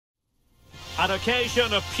An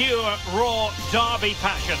occasion of pure, raw derby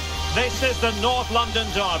passion. This is the North London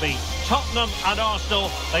derby. Tottenham and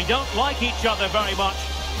Arsenal, they don't like each other very much,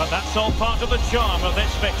 but that's all part of the charm of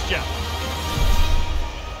this fixture.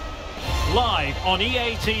 Live on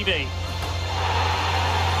EA TV.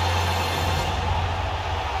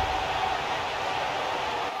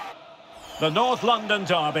 The North London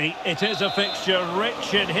derby, it is a fixture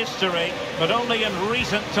rich in history, but only in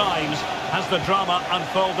recent times has the drama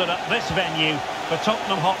unfolded at this venue, the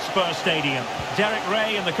Tottenham Hotspur Stadium. Derek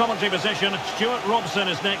Ray in the commentary position, Stuart Robson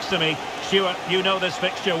is next to me. Stuart, you know this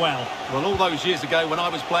fixture well. Well, all those years ago when I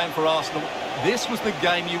was playing for Arsenal, this was the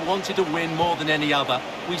game you wanted to win more than any other.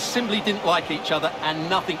 We simply didn't like each other and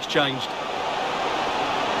nothing's changed.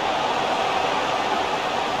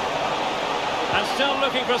 And still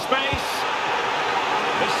looking for space.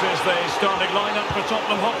 This is the starting lineup for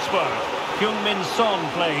Tottenham Hotspur. Heung-min Son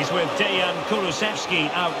plays with Dejan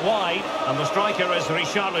Kulusevski out wide, and the striker is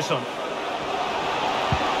Richarlison.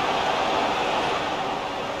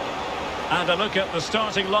 And a look at the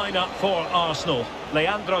starting lineup for Arsenal.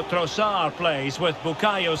 Leandro Trossard plays with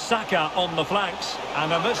Bukayo Saka on the flanks.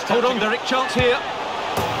 And in this hold on, Derek, chance here.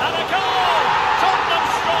 And a goal! Tottenham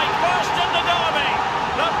strike first in the derby.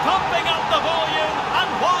 They're pumping up the volume, and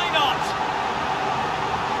why not?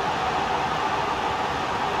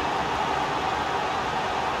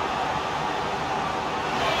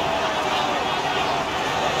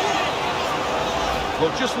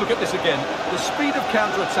 Well, just look at this again. The speed of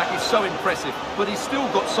counter-attack is so impressive, but he's still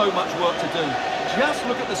got so much work to do. Just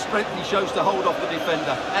look at the strength he shows to hold off the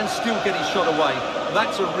defender and still get his shot away.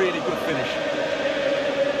 That's a really good finish.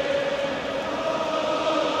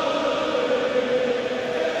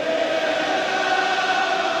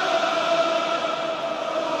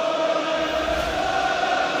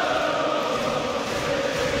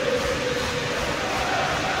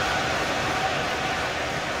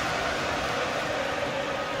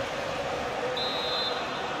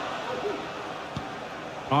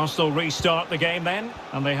 Arsenal restart the game then,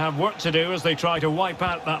 and they have work to do as they try to wipe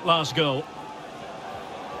out that last goal.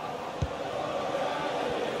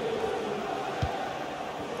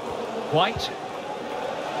 White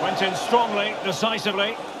went in strongly,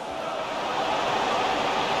 decisively.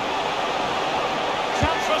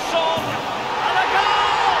 Chance for Son, and a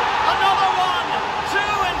goal! Another one!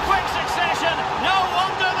 Two in quick succession. No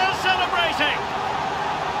wonder they're celebrating.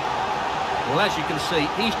 Well, as you can see,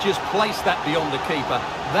 he's just placed that beyond the keeper.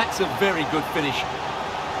 That's a very good finish.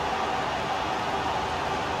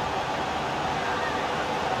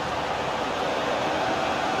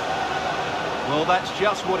 Well, that's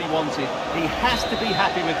just what he wanted. He has to be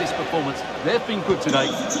happy with this performance. They've been good today.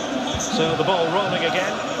 So the ball rolling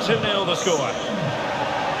again. 2-0 the score.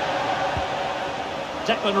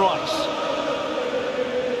 Declan Rice.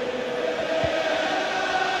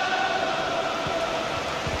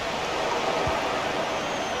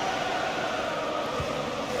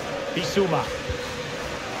 Bissouma.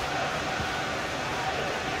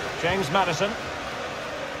 James Maddison.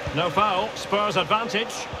 No foul, Spurs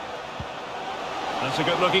advantage. That's a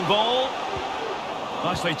good-looking ball.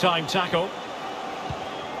 Nicely timed tackle.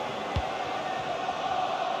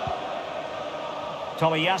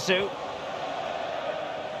 Tomiyasu.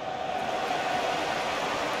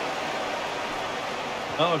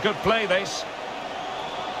 Oh, good play this.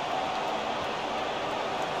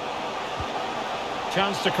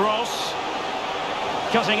 Chance to cross.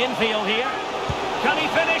 Cutting infield here. Can he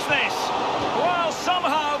finish this? Well,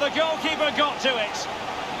 somehow the goalkeeper got to it.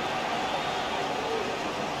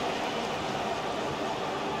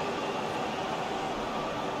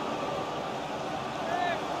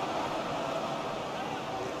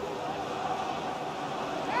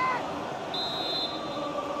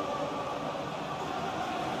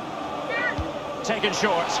 Taken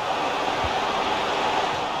short.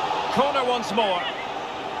 Corner once more.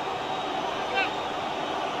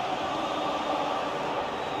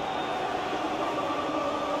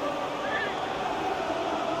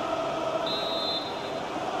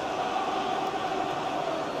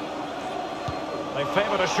 They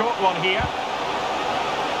favoured a short one here.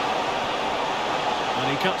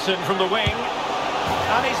 And he cuts in from the wing.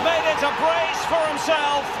 And he's made it a brace for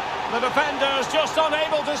himself. The defender's just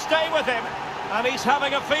unable to stay with him. And he's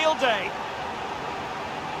having a field day.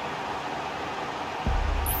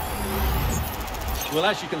 Well,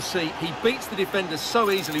 as you can see, he beats the defender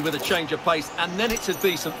so easily with a change of pace, and then it's a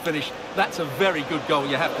decent finish. That's a very good goal,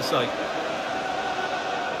 you have to say.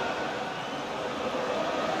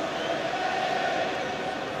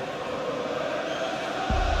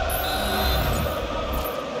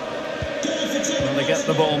 Well, they get Get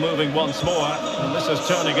the ball moving once more, and this is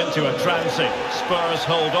turning into a trouncing. Spurs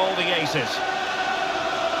hold all the aces.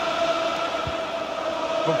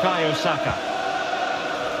 Bukayo Saka.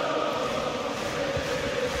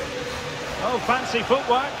 Oh, fancy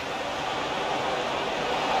footwork.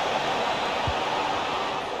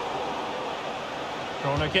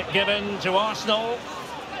 Corner kick given to Arsenal.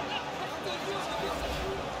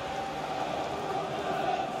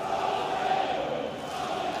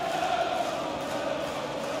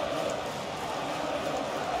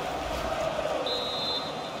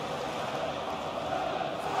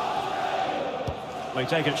 They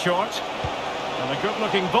take it short. And a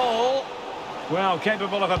good-looking ball. Well,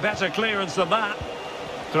 capable of a better clearance than that.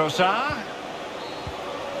 Trossard.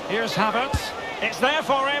 Here's Havertz. It's there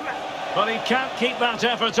for him. But he can't keep that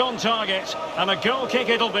effort on target. And a goal kick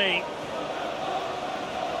it'll be.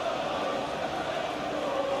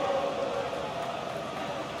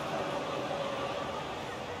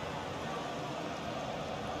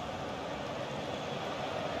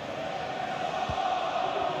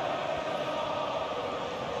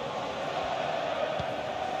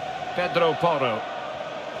 Pedro Porro.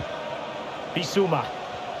 Bissouma.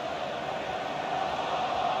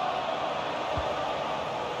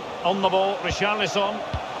 On the ball, Richarlison.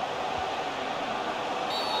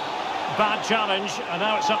 Bad challenge, and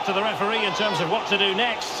now it's up to the referee in terms of what to do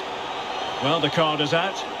next. Well, the card is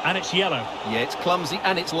out, and it's yellow. Yeah, it's clumsy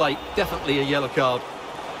and it's late. Definitely a yellow card.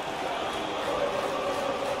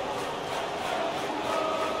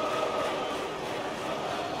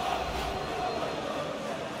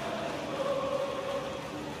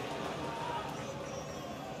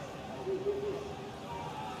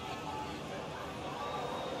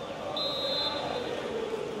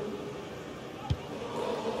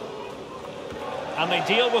 And they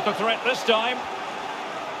deal with the threat this time.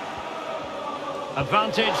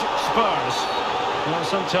 Advantage Spurs. Well,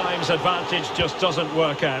 sometimes advantage just doesn't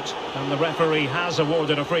work out. And the referee has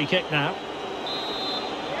awarded a free kick now.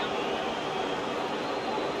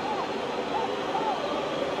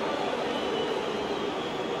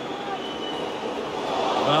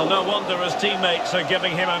 Well, no wonder his teammates are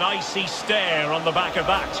giving him an icy stare on the back of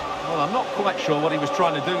that. Well, I'm not quite sure what he was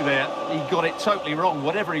trying to do there. He got it totally wrong,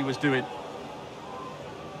 whatever he was doing.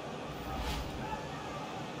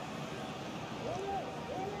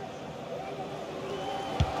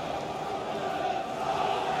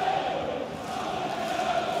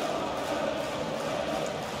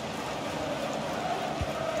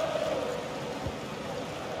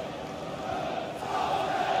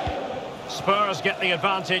 Spurs get the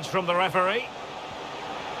advantage from the referee.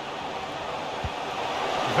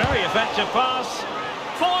 Very effective pass.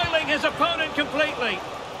 Foiling his opponent completely.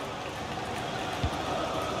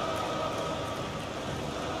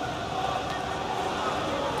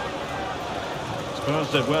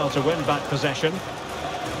 Spurs did well to win back possession.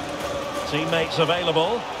 Teammates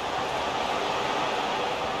available.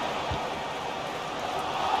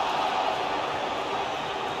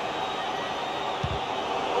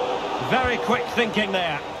 Very quick thinking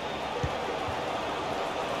there.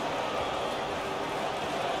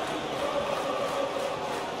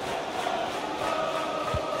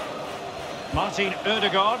 Martin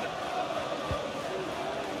Ødegaard.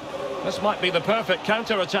 This might be the perfect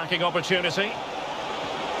counter-attacking opportunity.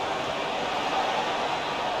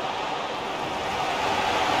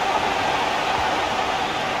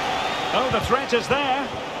 Oh, the threat is there.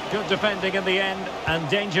 Good defending in the end, and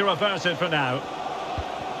danger averted for now.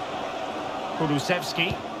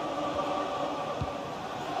 Kulusevski.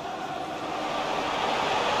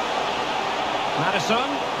 Madison.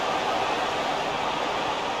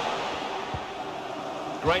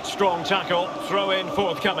 Great strong tackle, throw in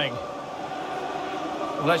forthcoming.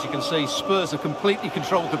 Well, as you can see, Spurs have completely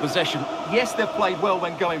controlled the possession. Yes, they've played well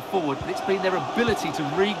when going forward, but it's been their ability to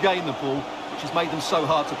regain the ball which has made them so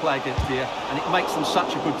hard to play against here, and it makes them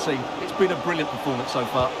such a good team. It's been a brilliant performance so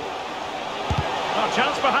far. Oh,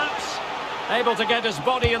 chance perhaps. Able to get his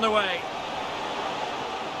body in the way.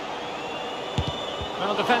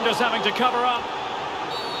 Well, defenders having to cover up.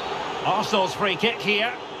 Arsenal's free kick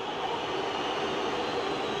here.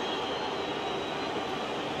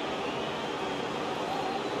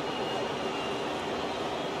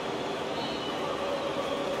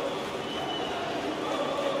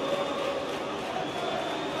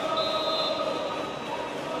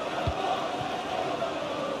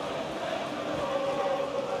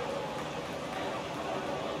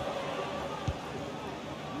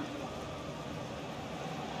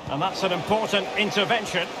 And that's an important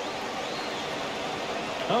intervention.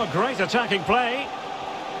 Oh, great attacking play.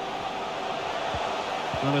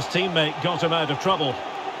 Well, his teammate got him out of trouble.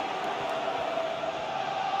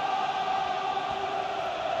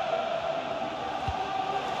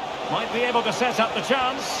 Might be able to set up the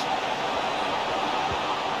chance.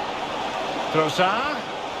 Trossard.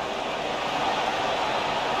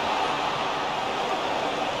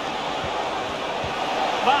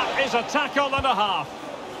 That is a tackle and a half.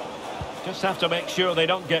 Just have to make sure they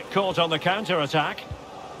don't get caught on the counter-attack.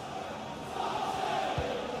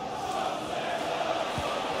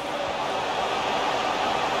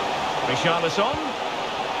 Richarlison.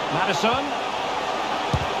 Maddison.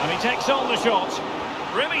 And he takes on the shot.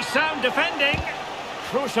 Really sound defending.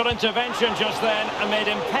 Crucial intervention just then amid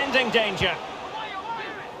impending danger.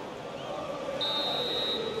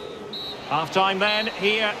 Half-time then,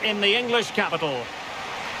 here in the English capital.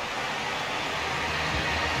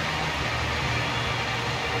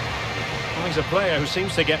 Well, he's a player who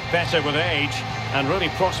seems to get better with age and really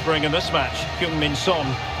prospering in this match, Heung-min Son.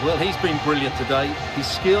 Well, he's been brilliant today. His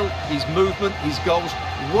skill, his movement, his goals,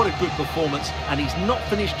 what a good performance, and he's not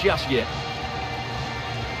finished just yet.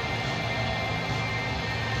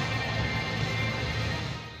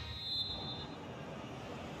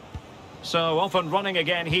 So off and running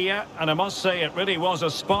again here, and I must say it really was a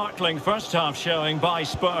sparkling first half showing by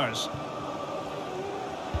Spurs.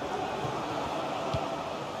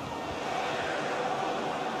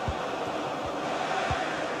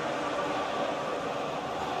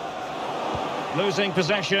 Losing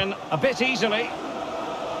possession a bit easily.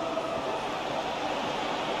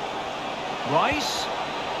 Rice.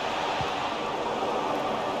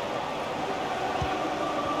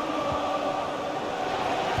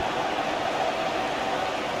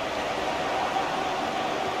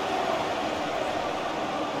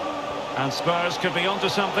 And Spurs could be onto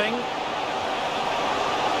something.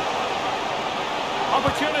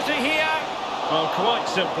 Opportunity here. Well, quite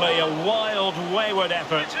simply a wild, wayward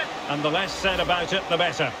effort. And the less said about it, the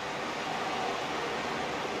better.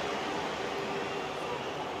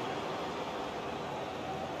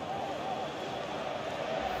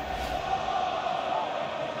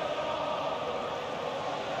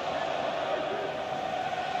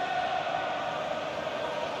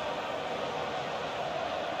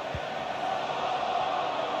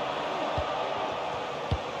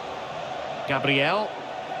 Gabriel.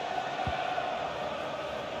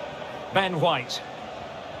 Ben White.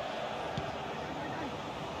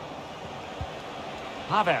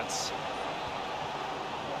 Havertz.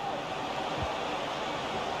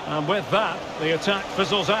 And with that, the attack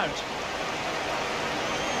fizzles out.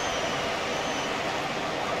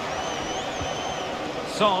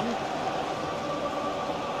 Son.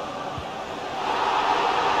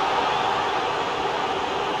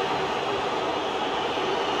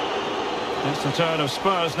 It's the turn of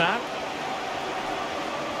Spurs now.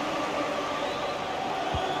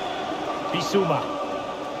 Bissouma.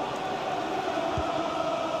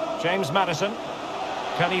 James Maddison.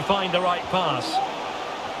 Can he find the right pass?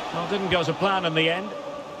 Well, didn't go to plan in the end.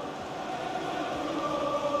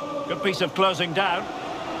 Good piece of closing down.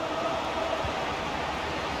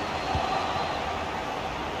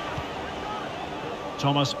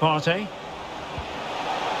 Thomas Partey.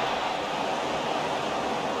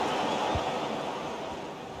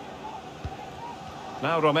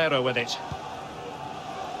 Now Romero with it.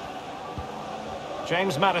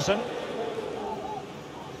 James Maddison.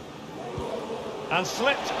 And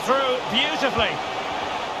slipped through beautifully.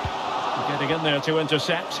 Getting in there to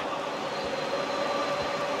intercept.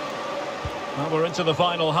 Well, we're into the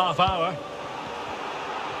final half hour.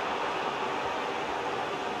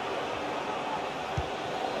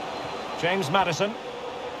 James Maddison.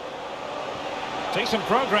 Decent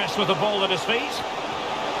progress with the ball at his feet.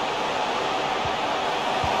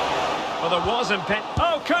 Well, there was impending.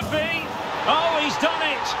 Oh, could be. Oh, he's done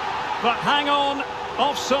it. But hang on.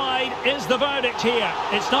 Offside is the verdict here.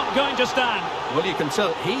 It's not going to stand. Well, you can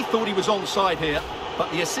tell he thought he was onside here, but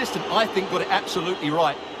the assistant, I think, got it absolutely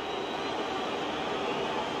right.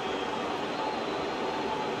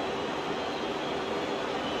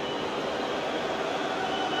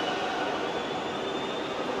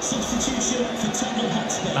 Substitution for Tottenham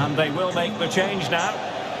Hotspur. And they will make the change now.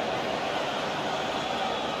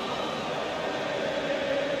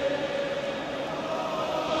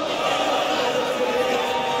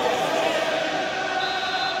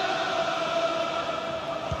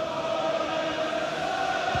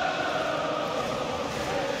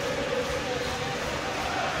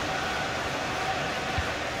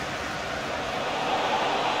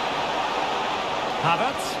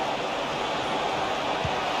 Havertz.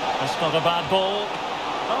 That's not a bad ball.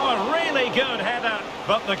 Oh, a really good header.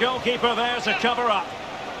 But the goalkeeper there to cover up.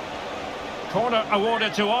 Corner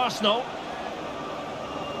awarded to Arsenal.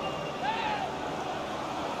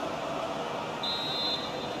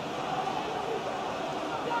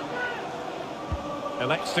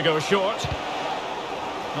 Elects to go short.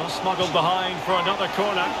 Not smuggled behind for another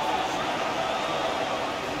corner.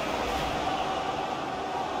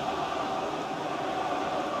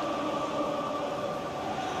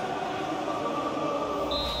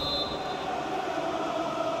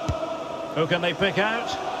 Who can they pick out?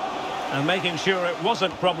 And making sure it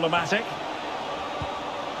wasn't problematic.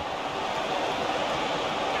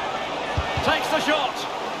 Takes the shot.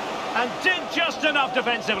 And did just enough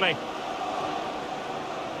defensively.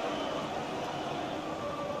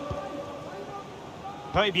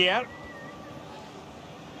 Fabier.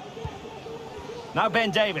 Now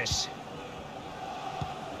Ben Davis.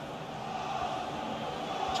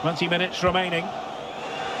 20 minutes remaining.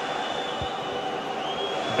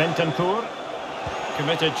 Bentancur.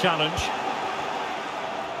 Committed challenge.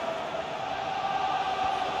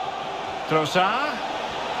 Trossard.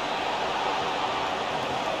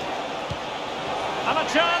 And a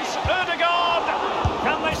chance, Ødegaard!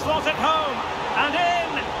 Can they slot it home? And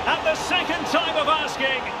in at the second time of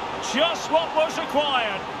asking. Just what was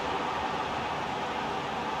required.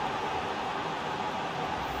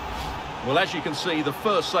 Well, as you can see, the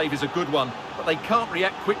first save is a good one, but they can't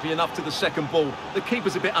react quickly enough to the second ball. The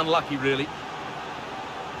keeper's a bit unlucky, really.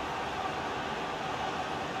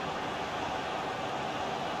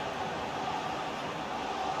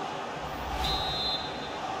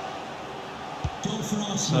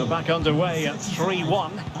 So back underway at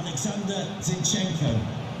 3-1. Alexander Zinchenko.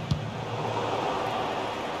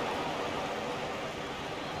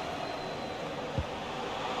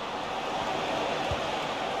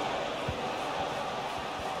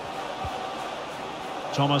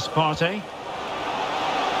 Thomas Partey.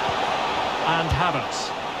 And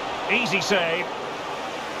Havertz. Easy save.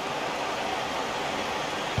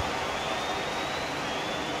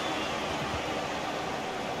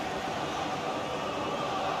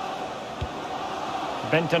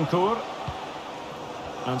 Bentancur.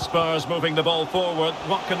 And Spurs moving the ball forward.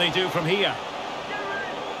 What can they do from here?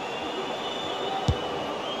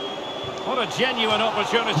 What a genuine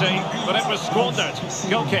opportunity, but it was squandered.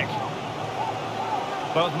 Goal kick.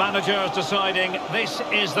 Both managers deciding this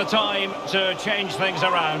is the time to change things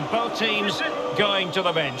around. Both teams going to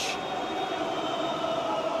the bench.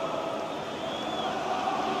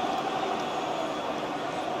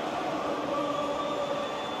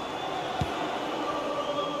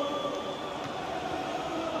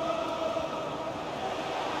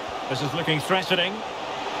 This is looking threatening.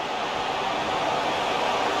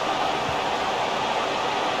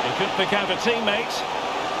 He could pick out a teammate.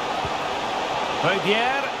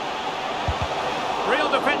 Fabier. Real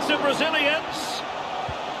defensive resilience.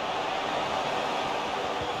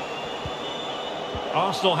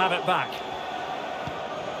 Arsenal have it back.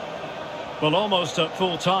 Well, almost at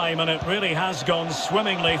full time, and it really has gone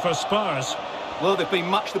swimmingly for Spurs. Well, they've been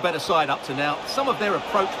much the better side up to now. Some of their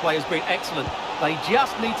approach play has been excellent. They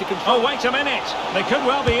just need to control... Oh, wait a minute. They could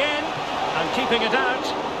well be in. And keeping it out.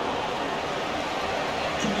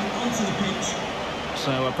 Coming onto the pitch.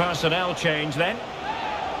 So a personnel change then.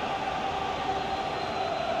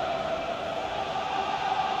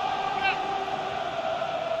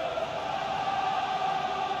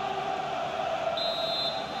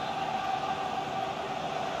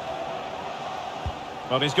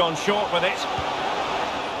 But he's gone short with it.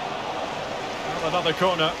 Well, another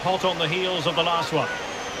corner, hot on the heels of the last one.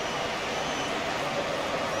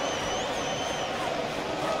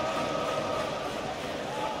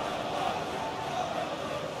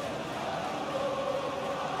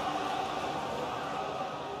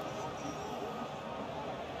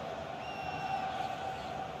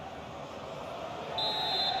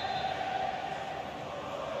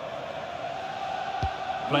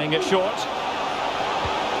 Playing it short.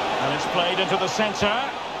 And it's played into the centre.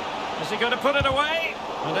 Is he going to put it away?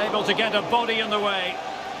 And able to get a body in the way.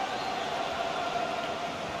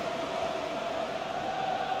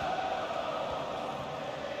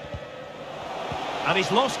 And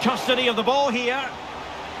he's lost custody of the ball here.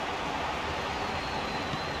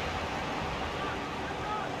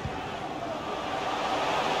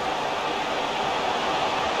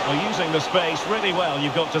 Well, using the space really well,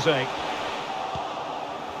 you've got to say.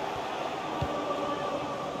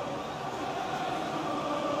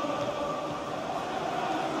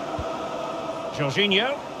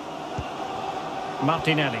 Jorginho.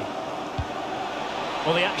 Martinelli.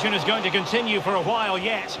 Well, the action is going to continue for a while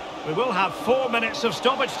yet. We will have 4 minutes of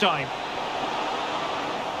stoppage time.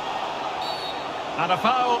 And a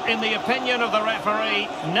foul in the opinion of the referee.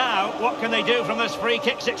 Now, what can they do from this free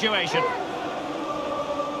kick situation?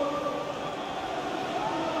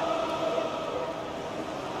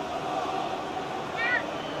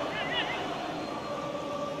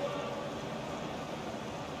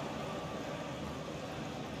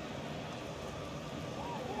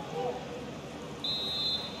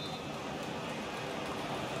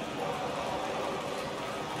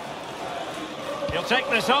 He'll take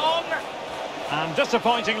this on. And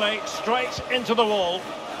disappointingly, straight into the wall.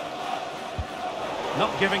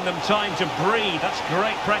 Not giving them time to breathe. That's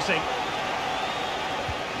great pressing.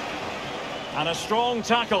 And a strong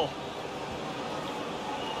tackle.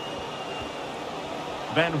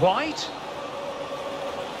 Ben White.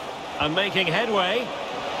 And making headway.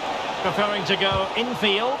 Preferring to go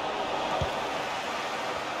infield.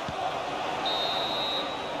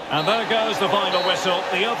 And there goes the final whistle.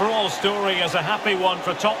 The overall story is a happy one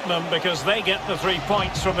for Tottenham because they get the 3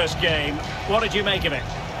 points from this game. What did you make of it?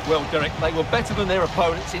 Well, Derek, they were better than their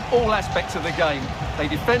opponents in all aspects of the game. They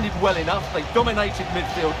defended well enough, they dominated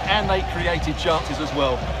midfield, and they created chances as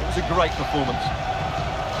well. It was a great performance.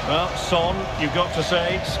 Well, Son, you've got to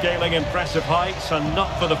say, scaling impressive heights, and not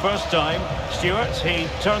for the first time. Stewart, he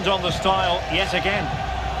turned on the style yet again.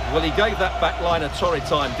 Well, he gave that back line a torrid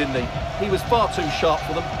time, didn't he? He was far too sharp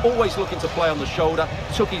for them, always looking to play on the shoulder,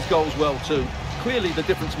 took his goals well too. Clearly the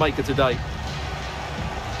difference maker today.